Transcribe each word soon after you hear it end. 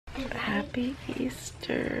Happy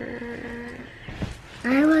Easter.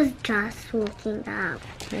 I was just waking up.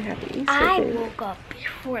 Say happy Easter, I baby. woke up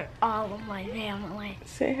before all of my family.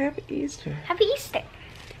 Say happy Easter. Happy Easter.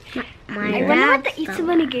 My I wonder what dad's the Easter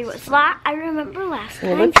Bunny gave us. I remember last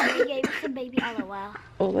Well, time let's- they gave us a baby LOL.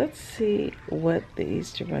 Well, let's see what the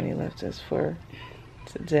Easter Bunny left us for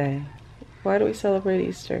today. Why do we celebrate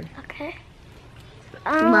Easter? Okay.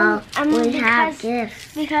 Well, we have because,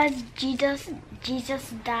 gifts. because Jesus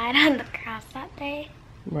died on the cross that day.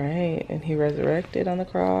 Right, and he resurrected on the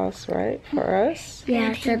cross, right, for us? Yeah,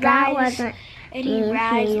 And so he that rise- wasn't And he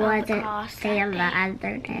rised he on the wasn't cross there that the day.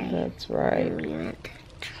 other day. That's right. We went.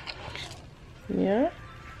 Yeah?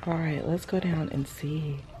 All right, let's go down and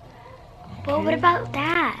see. But what about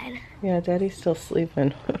Dad? Yeah, Daddy's still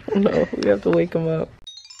sleeping. No, we have to wake him up.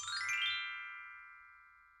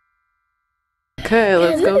 Okay,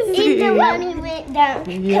 let's go see. Easter Bunny went down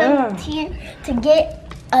Yeah. to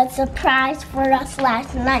get a surprise for us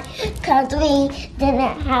last night because we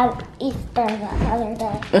didn't have Easter the other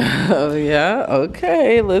day. Oh, yeah?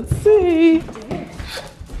 Okay, let's see.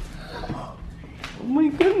 Oh my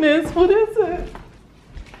goodness, what is it?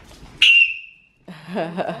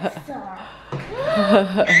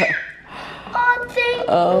 Oh, thank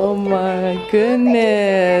Oh my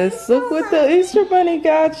goodness. Look what the Easter Bunny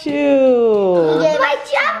got you. my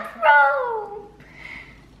jump rope.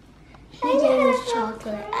 He gave me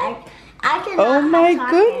chocolate. I cannot Oh my have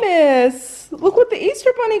chocolate. goodness. Look what the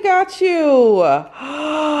Easter Bunny got you.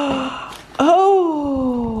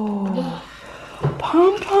 Oh.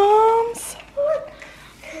 Pom-poms.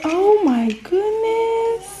 Oh my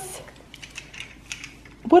goodness.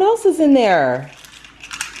 What else is in there?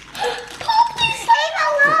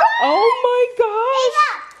 Oh my gosh.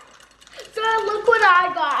 Zara, look what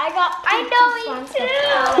I got. I know me too.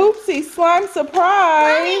 Poopsie slime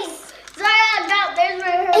surprise. Zara, there's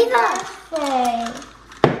my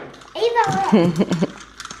Ava.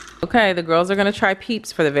 Okay, the girls are gonna try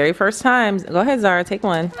Peeps for the very first time. Go ahead, Zara, take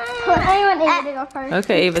one. I want Ava to go first.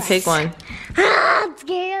 Okay, Ava, take one. I'm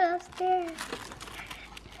scared.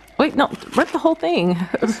 Wait, no, rip the whole thing.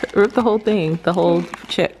 Rip the whole thing, the whole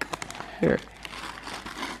chick. Here.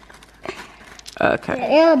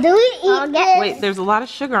 Okay. Ew, do we eat this? Wait, there's a lot of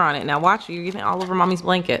sugar on it. Now watch, you're getting all over mommy's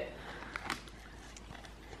blanket.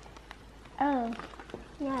 Oh,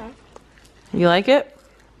 yeah. You like it?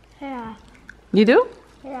 Yeah. You do?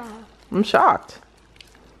 Yeah. I'm shocked.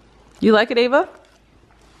 You like it, Ava?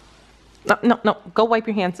 No, no, no. Go wipe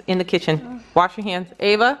your hands in the kitchen. Wash your hands.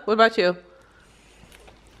 Ava, what about you?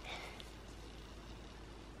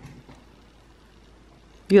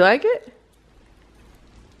 You like it?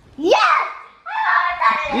 Yeah!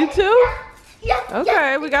 You too? Yeah.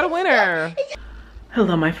 Okay, we got a winner.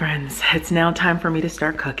 Hello, my friends. It's now time for me to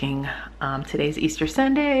start cooking. Today's Easter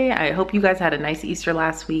Sunday. I hope you guys had a nice Easter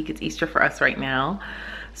last week. It's Easter for us right now.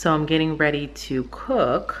 So I'm getting ready to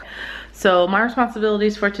cook. So my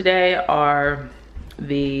responsibilities for today are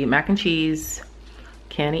the mac and cheese,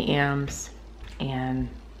 candied yams, and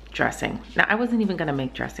dressing. Now, I wasn't even gonna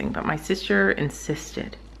make dressing, but my sister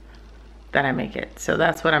insisted that I make it. So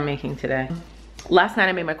that's what I'm making today. Last night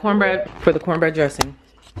I made my cornbread for the cornbread dressing.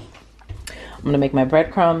 I'm gonna make my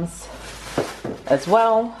breadcrumbs as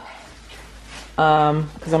well,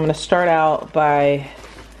 because I'm gonna start out by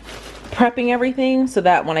prepping everything so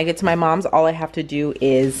that when I get to my mom's, all I have to do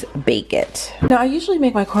is bake it. Now, I usually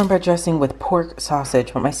make my cornbread dressing with pork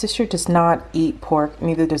sausage, but my sister does not eat pork,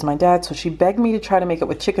 neither does my dad, so she begged me to try to make it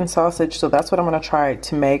with chicken sausage, so that's what I'm gonna try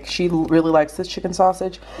to make. She really likes this chicken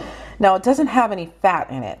sausage. Now, it doesn't have any fat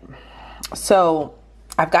in it, so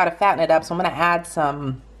I've got to fatten it up, so I'm gonna add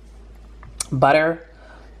some butter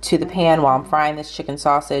to the pan while I'm frying this chicken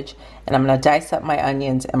sausage, and I'm gonna dice up my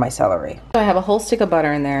onions and my celery. So I have a whole stick of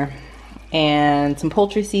butter in there and some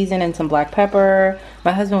poultry season and some black pepper.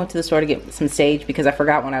 My husband went to the store to get some sage because I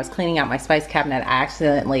forgot when I was cleaning out my spice cabinet, I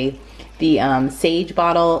accidentally, the sage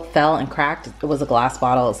bottle fell and cracked. It was a glass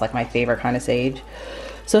bottle. It's like my favorite kind of sage.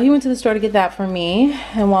 So he went to the store to get that for me.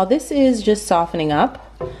 And while this is just softening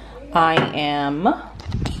up, I am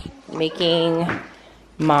making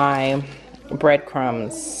my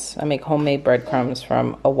breadcrumbs. I make homemade breadcrumbs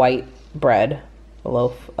from a white bread, a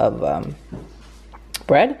loaf of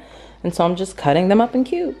bread. And so I'm just cutting them up in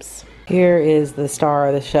cubes. Here is the star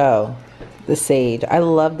of the show, the sage. I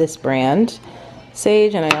love this brand,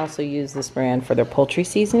 sage, and I also use this brand for their poultry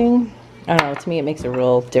seasoning. I don't know, to me it makes a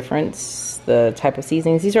real difference, the type of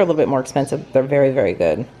seasonings. These are a little bit more expensive. They're very, very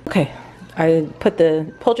good. Okay, I put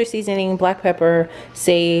the poultry seasoning, black pepper,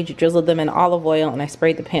 sage, drizzled them in olive oil, and I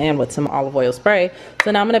sprayed the pan with some olive oil spray.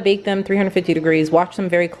 So now I'm gonna bake them 350 degrees. Watch them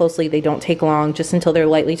very closely. They don't take long, just until they're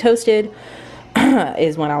lightly toasted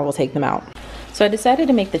is when I will take them out. So I decided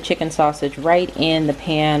to make the chicken sausage right in the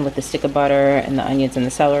pan with the stick of butter and the onions and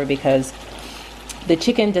the celery, because the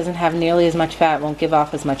chicken doesn't have nearly as much fat, won't give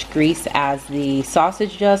off as much grease as the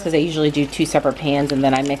sausage does, because I usually do 2 separate pans and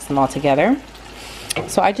then I mix them all together.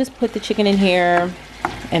 So I just put the chicken in here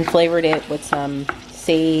and flavored it with some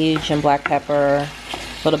sage and black pepper,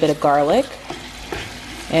 a little bit of garlic,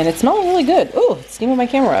 and it's smelling really good. Ooh, it's steaming my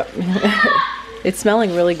camera up. It's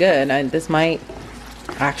smelling really good. This might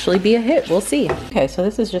actually be a hit. We'll see. Okay, so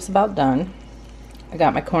this is just about done. I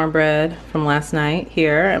got my cornbread from last night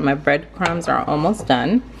here, and my breadcrumbs are almost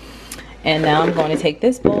done. And now I'm going to take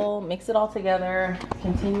this bowl, mix it all together,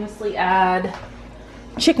 continuously add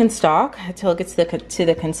chicken stock until it gets to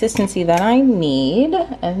the consistency that I need,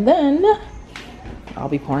 and then I'll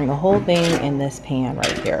be pouring the whole thing in this pan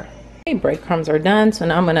right here. Okay, breadcrumbs are done, so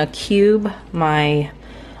now I'm gonna cube my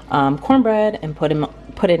cornbread and put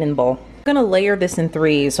it in the bowl. I'm gonna layer this in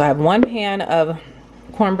 3. So I have 1 pan of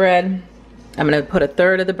cornbread. I'm gonna put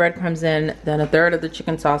 1/3 of the breadcrumbs in, then 1/3 of the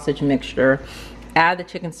chicken sausage mixture, add the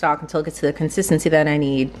chicken stock until it gets to the consistency that I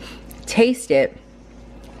need, taste it,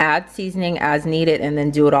 add seasoning as needed, and then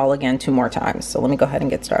do it all again 2 more times. So let me go ahead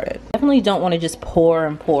and get started. Definitely don't want to just pour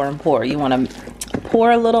and pour and pour. You want to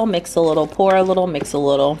pour a little, mix a little, pour a little, mix a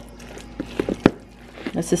little.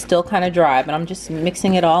 This is still kind of dry, but I'm just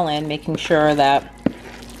mixing it all in, making sure that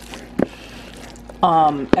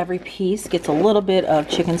every piece gets a little bit of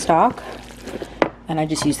chicken stock. And I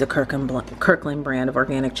just use the Kirkland brand of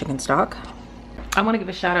organic chicken stock. I want to give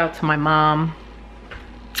a shout out to my mom,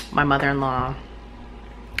 my mother-in-law,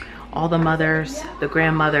 all the mothers, the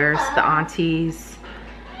grandmothers, the aunties,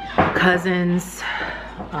 cousins,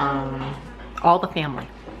 all the family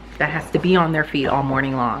that has to be on their feet all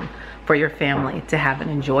morning long for your family to have an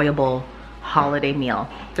enjoyable holiday meal.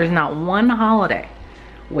 There's not one holiday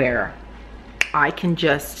where I can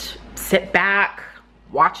just sit back,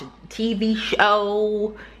 watch a TV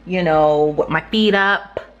show, you know, with my feet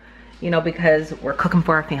up, you know, because we're cooking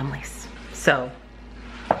for our families. So,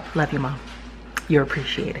 love you, Mom. You're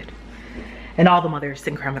appreciated. And all the mothers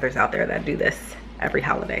and grandmothers out there that do this every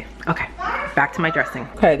holiday. Okay, back to my dressing.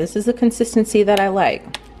 Okay, this is the consistency that I like.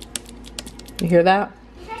 You hear that?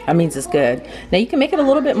 That means it's good. Now you can make it a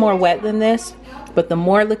little bit more wet than this, but the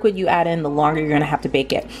more liquid you add in, the longer you're gonna have to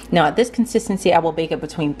bake it. Now at this consistency, I will bake it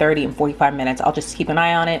between 30 and 45 minutes. I'll just keep an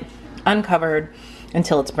eye on it, uncovered,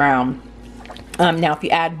 until it's brown. Now if you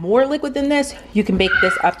add more liquid than this, you can bake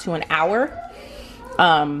this up to an hour.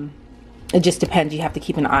 It just depends, you have to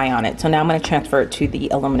keep an eye on it. So now I'm gonna transfer it to the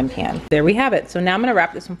aluminum pan. There we have it. So now I'm gonna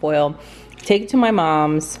wrap this in foil, take it to my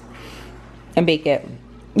mom's, and bake it.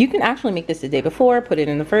 You can actually make this the day before, put it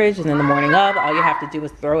in the fridge, and then the morning of, all you have to do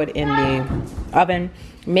is throw it in the oven.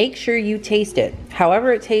 Make sure you taste it.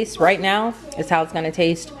 However it tastes right now is how it's gonna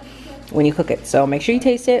taste when you cook it. So make sure you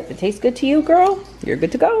taste it. If it tastes good to you, girl, you're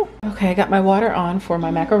good to go. Okay, I got my water on for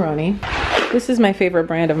my macaroni. This is my favorite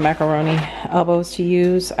brand of macaroni elbows to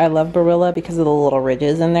use. I love Barilla because of the little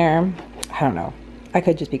ridges in there. I don't know, I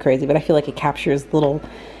could just be crazy, but I feel like it captures little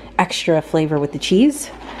extra flavor with the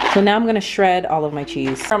cheese. So now I'm gonna shred all of my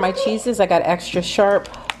cheese. For my cheeses, I got extra sharp,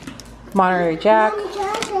 Monterey Jack,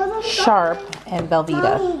 sharp, and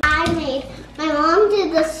Velveeta. My mom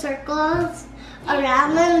did the circles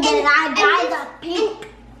around them, then I dyed the pink.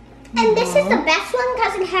 And this is the best one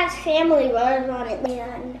because it has family roses on it.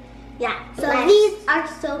 And yeah, so these are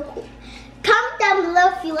so cool. Comment down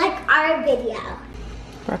below if you like our video.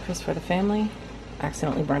 Breakfast for the family.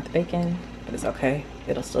 Accidentally burnt the bacon, but it's okay.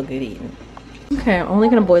 It'll still get eaten. Okay, I'm only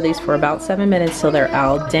gonna boil these for about 7 minutes till they're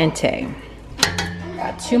al dente.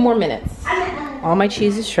 Got 2 more minutes. All my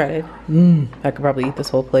cheese is shredded. I could probably eat this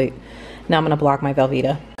whole plate. Now I'm gonna block my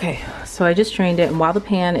Velveeta. Okay, so I just drained it, and while the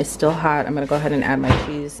pan is still hot, I'm gonna go ahead and add my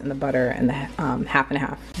cheese and the butter and the half and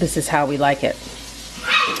half. This is how we like it.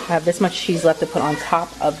 I have this much cheese left to put on top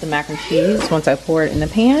of the mac and cheese once I pour it in the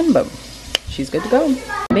pan, but she's good to go.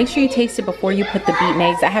 Make sure you taste it before you put the beaten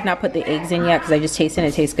eggs. I have not put the eggs in yet because I just tasted it.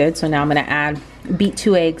 It tastes good. So now I'm gonna beat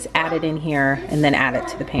 2 eggs, add it in here, and then add it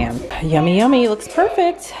to the pan. Yummy, yummy, looks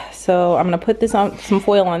perfect. So I'm gonna put this on, some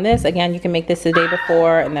foil on this. Again, you can make this the day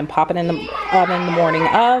before and then pop it in the oven the morning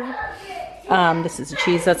of. This is the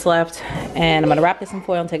cheese that's left, and I'm gonna wrap this in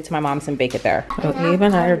foil and take it to my mom's and bake it there. So Eve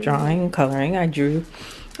and I are drawing and coloring. I drew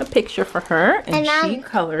a picture for her, and she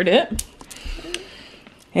colored it.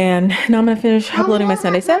 And now I'm gonna finish uploading my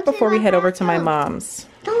Sunday set before we head over to my mom's.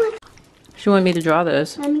 She wanted me to draw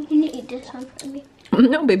this. Mommy, can you eat this one for me?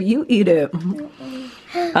 No, baby, you eat it.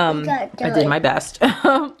 I did my best.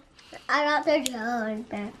 I got the jelly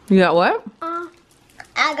back. You got what? I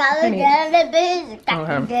got the jelly back.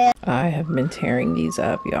 Okay. I have been tearing these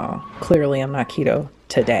up, y'all. Clearly, I'm not keto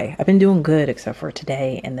today. I've been doing good except for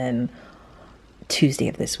today and then Tuesday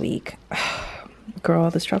of this week. Girl,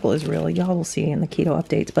 the struggle is real. Y'all will see in the keto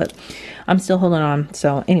updates, but I'm still holding on.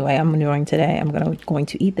 So anyway, I'm doing today. I'm going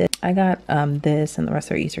to eat this. I got this and the rest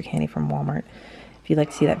of our Easter candy from Walmart. If you'd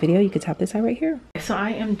like to see that video, you could tap this eye right here. So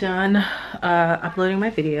I am done uploading my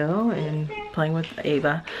video and playing with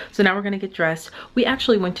Ava. So now we're gonna get dressed. We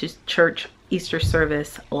actually went to church Easter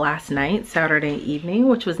service last night, Saturday evening,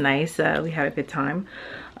 which was nice. We had a good time.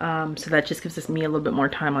 So that just gives me a little bit more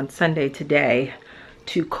time on Sunday today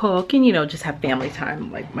to cook and, you know, just have family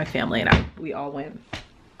time. Like my family and I, we all went.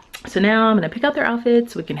 So now I'm gonna pick out their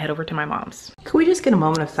outfits so we can head over to my mom's. Could we just get a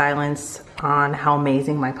moment of silence on how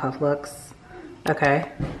amazing my puff looks?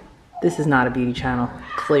 Okay, this is not a beauty channel,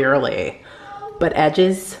 clearly. But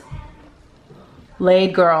edges,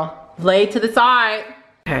 laid girl, laid to the side.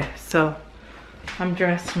 Okay, so I'm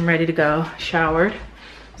dressed, I'm ready to go, showered.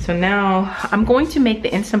 So now I'm going to make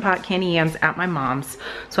the Instant Pot candy yams at my mom's.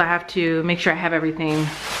 So I have to make sure I have everything.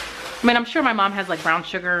 I mean, I'm sure my mom has like brown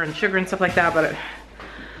sugar and stuff like that, but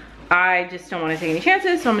I just don't want to take any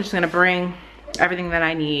chances. So I'm just gonna bring everything that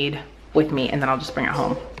I need with me and then I'll just bring it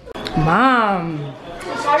home. Mom,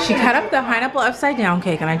 she cut up the pineapple upside down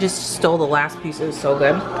cake and I just stole the last piece. It was so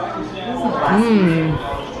good. Mmm.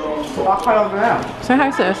 Say hi,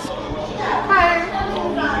 sis. Hi.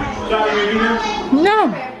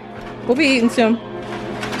 No. We'll be eating soon.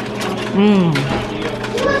 Mmm.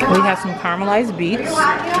 We have some caramelized beets.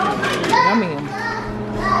 Yummy.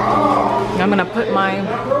 I'm gonna put my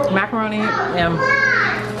macaroni and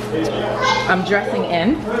I'm dressing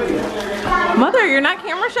in. Mother, you're not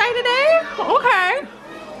camera shy today? Okay.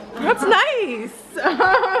 That's nice.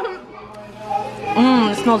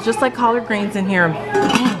 It smells just like collard greens in here.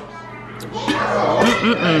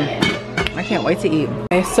 I can't wait to eat.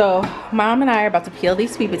 Okay, so Mom and I are about to peel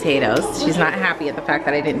these sweet potatoes. She's not happy at the fact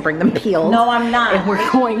that I didn't bring them peeled. No, I'm not. And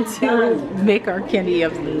we're going to make our candy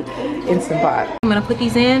yams in the Instant Pot. I'm gonna put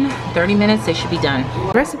these in, 30 minutes, they should be done.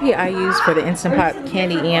 The recipe I use for the Instant Pot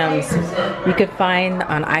candy yams, you could find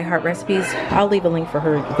on iHeart Recipes. I'll leave a link for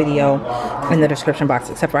her video in the description box,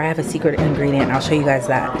 except for I have a secret ingredient, and I'll show you guys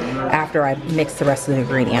that after I mix the rest of the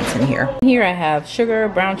ingredients in here. Here I have sugar,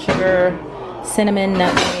 brown sugar, cinnamon,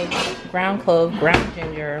 nutmeg, ground clove, ground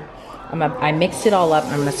ginger. I mixed it all up.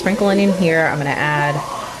 I'm gonna sprinkle it in here. I'm gonna add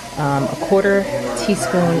a quarter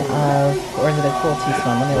teaspoon of, or is it a full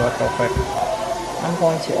teaspoon? Let me look real quick. I'm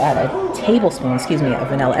going to add a tablespoon, excuse me, of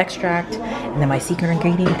vanilla extract, and then my secret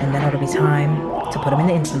ingredient, and then it'll be time to put them in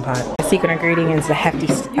the Instant Pot. The secret ingredient is a hefty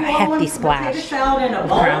splash of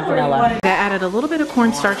ground vanilla. I added a little bit of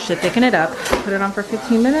cornstarch to thicken it up, put it on for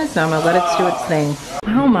 15 minutes, and I'm gonna let it do its thing.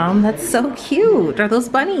 Oh, Mom, that's so cute. Are those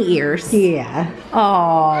bunny ears? Yeah.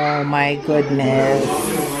 Oh my goodness.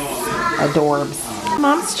 Adorbs.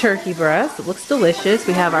 Mom's turkey breast. It looks delicious.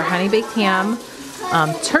 We have our honey baked ham,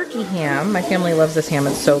 turkey ham. My family loves this ham.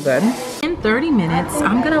 It's so good. In 30 minutes,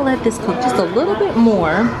 I'm gonna let this cook just a little bit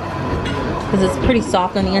more because it's pretty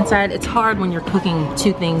soft on the inside. It's hard when you're cooking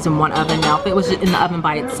two things in one oven. Now, if it was in the oven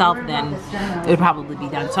by itself, then it would probably be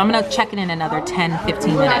done. So I'm gonna check it in another 10,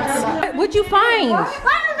 15 minutes. What'd you find?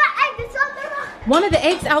 One of the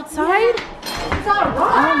eggs outside?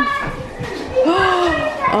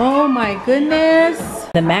 Oh my goodness.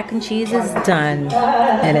 The mac and cheese is done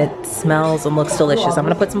and it smells and looks delicious. I'm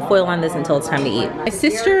gonna put some foil on this until it's time to eat. My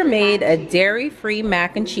sister made a dairy-free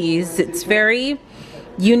mac and cheese. It's very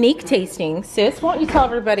unique tasting. Sis, why don't you tell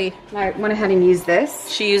everybody? I went ahead and used this.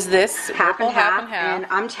 She used this Half and half. And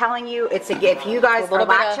I'm telling you, it's if you guys are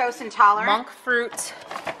lactose intolerant. Monk fruit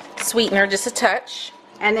sweetener, just a touch.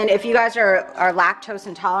 And then if you guys are lactose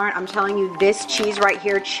intolerant, I'm telling you, this cheese right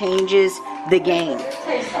here changes the game.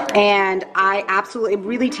 And I absolutely, it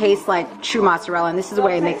really tastes like true mozzarella. And this is the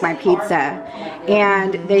way I make my pizza.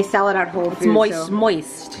 And they sell it at Whole Foods. It's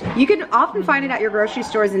moist. You can often find it at your grocery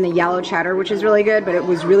stores in the yellow cheddar, which is really good, but it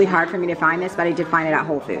was really hard for me to find this, but I did find it at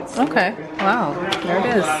Whole Foods. Okay, wow, there it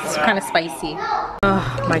is. It's kind of spicy.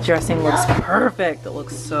 Oh, my dressing looks perfect. It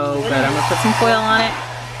looks so good. I'm gonna put some foil on it.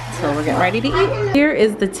 So we're getting ready to eat. Here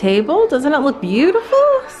is the table. Doesn't it look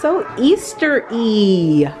beautiful? So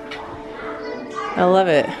Easter-y. I love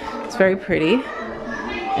it. It's very pretty.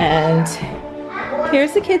 And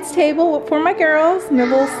here's the kids' table for my girls. And their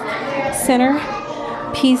little center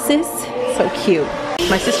pieces. So cute.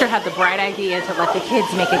 My sister had the bright idea to let the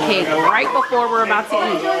kids make a cake right before we're about to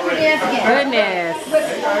eat. Goodness.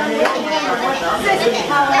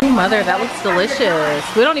 Oh, Mother, that looks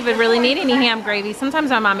delicious. We don't even really need any ham gravy. Sometimes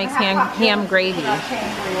my mom makes ham gravy,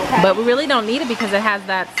 but we really don't need it because it has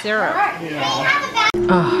that syrup.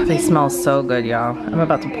 Oh, they smell so good, y'all. I'm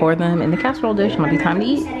about to pour them in the casserole dish. It might be time to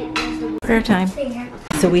eat. Prayer time.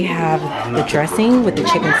 So we have the dressing with the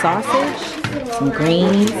chicken sausage, some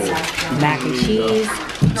greens, mac and cheese,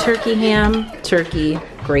 turkey ham, turkey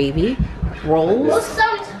gravy, rolls,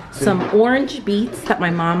 some orange beets that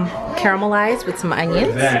my mom caramelized with some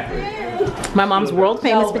onions, my mom's world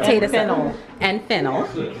famous potato salad, and fennel,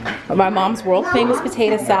 my mom's world famous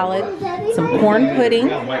potato salad, some corn pudding,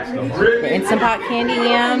 the Instant Pot candy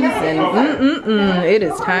yams, and it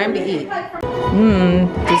is time to eat.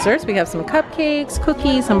 Desserts, we have some cupcakes,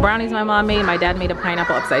 cookies, some brownies my mom made. My dad made a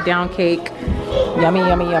pineapple upside down cake. Yummy,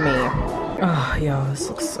 yummy, yummy. Oh, y'all, this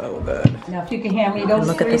looks so good. Now, if you can hand me those. And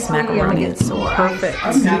look at this macaroni, it's so perfect.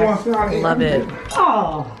 Love it.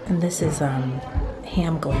 And this is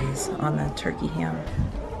ham glaze on the turkey ham.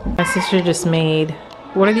 My sister just made,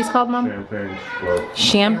 what are these called, Mom?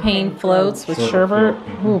 Champagne floats with sherbet.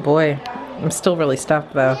 Oh boy, I'm still really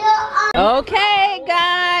stuffed though. Okay,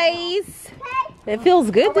 guys. It feels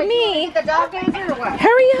good to me.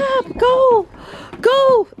 Hurry up, go,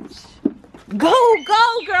 go, go,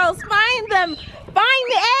 go, girls, find them. Find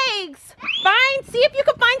the eggs. See if you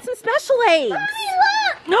can find some special eggs.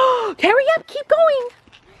 No, hurry up, keep going.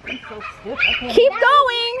 Keep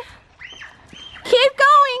going. Keep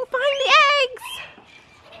going, find the eggs.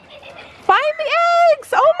 Find the eggs.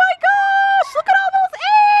 Oh my gosh, look at all those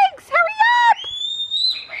eggs. Hurry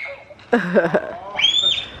up.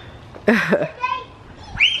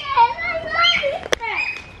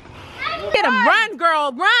 Get him, run,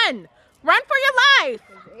 girl, run. Run for your life.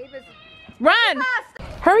 Run.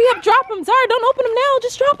 Hurry up, drop them. Zara, don't open them now.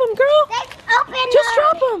 Just drop them, girl. Just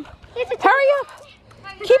drop them. Hurry up.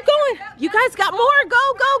 Keep going. You guys got more.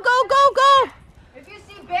 Go, go, go, go, go.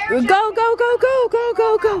 Go, go, go, go, go,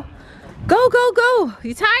 go, go. Go, go, go.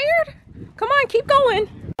 You tired? Come on, keep going.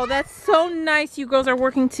 Oh, that's so nice. You girls are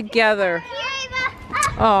working together.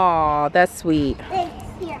 Oh, that's sweet.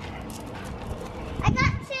 Here. I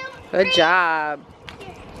got two. Good job.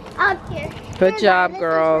 Here. Good job,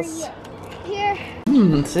 girls. Here.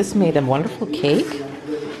 Sis made a wonderful cake.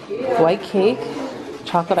 White cake,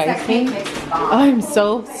 chocolate icing. I'm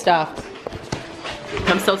so stuffed.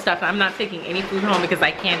 I'm so stuffed. I'm not taking any food home because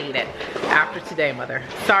I can't eat it after today, Mother.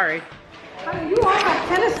 Sorry. You all have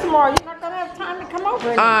tennis tomorrow. You're not going to have time to come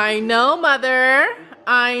over. I know, Mother.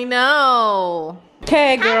 I know.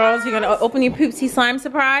 Okay, girls, you're going to open your Poopsie Slime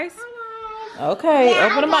surprise? Okay,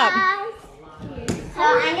 open them up. So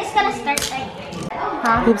I'm just going to start like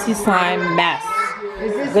Poopsie Slime mess.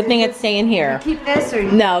 Good thing it's staying here. Keep this or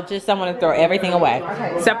No, just I want to throw everything away.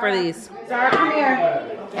 Okay. Except for these. Zara, come here.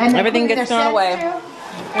 And Everything gets thrown away.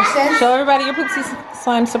 Show everybody your Poopsie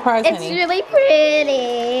Slime surprise, It's honey. really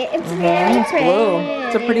pretty. It's really It's pretty. blue.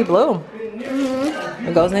 It's a pretty blue.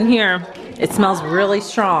 It goes in here. It smells really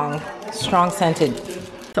strong. Strong scented.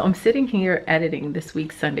 So I'm sitting here editing this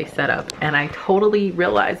week's Sunday setup and I totally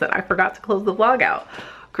realized that I forgot to close the vlog out.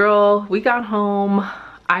 Girl, we got home.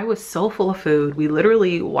 I was so full of food. We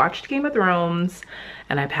literally watched Game of Thrones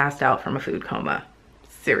and I passed out from a food coma.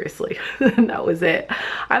 Seriously, that was it.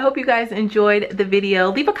 I hope you guys enjoyed the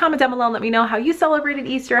video. Leave a comment down below and let me know how you celebrated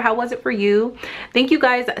Easter. How was it for you? Thank you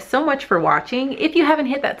guys so much for watching. If you haven't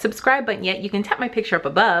hit that subscribe button yet, you can tap my picture up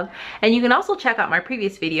above. And you can also check out my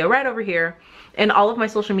previous video right over here. And all of my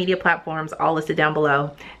social media platforms all listed down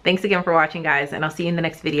below. Thanks again for watching, guys. And I'll see you in the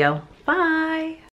next video. Bye.